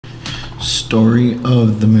Story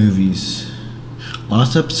of the movies.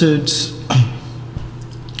 Lost episodes,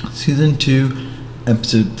 season 2,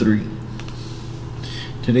 episode 3.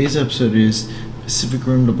 Today's episode is Pacific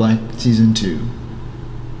Rim to Black season 2.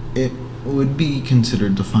 It would be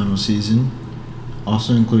considered the final season,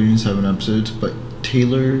 also including 7 episodes, but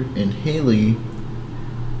Taylor and Haley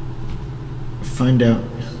find out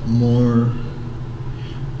more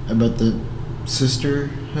about the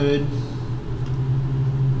sisterhood,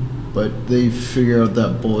 but they figure out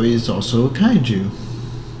that boy is also a kaiju.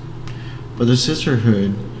 But the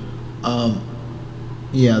sisterhood,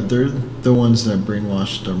 they're the ones that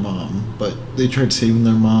brainwashed their mom, but they tried saving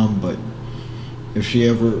their mom, but if she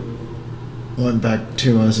ever went back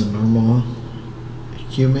to as a normal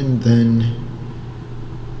human, then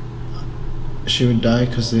she would die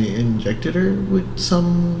because they injected her with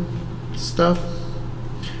some stuff.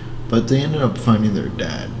 But they ended up finding their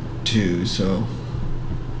dad too, so,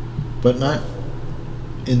 but not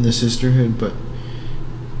in the sisterhood, but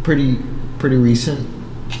pretty recent.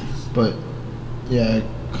 But yeah,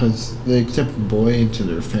 because they accept the boy into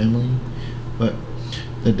their family, but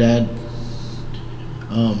the dad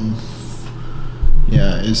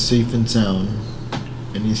is safe and sound,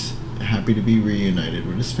 and he's happy to be reunited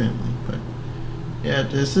with his family. But yeah,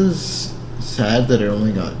 this is sad that it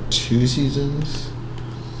only got 2 seasons,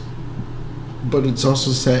 but it's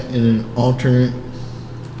also set in an alternate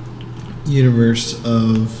universe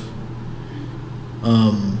of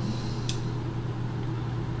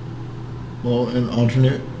an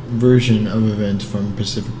alternate version of events from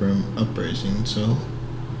Pacific Rim Uprising. So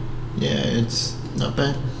yeah, it's not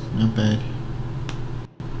bad.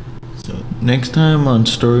 So next time on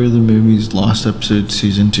Story of the Movies Lost Episode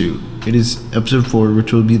Season 2, it is episode 4,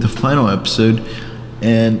 which will be the final episode,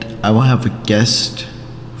 and I will have a guest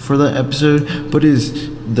for that episode, but it is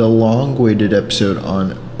the long-awaited episode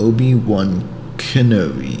on Obi-Wan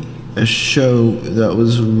Kenobi, a show that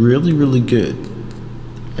was really good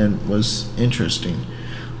and was interesting.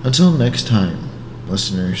 Until next time,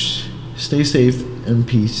 listeners, stay safe and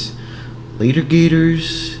peace. Later,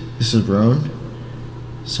 Gators. This is Roan,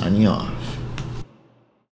 signing off.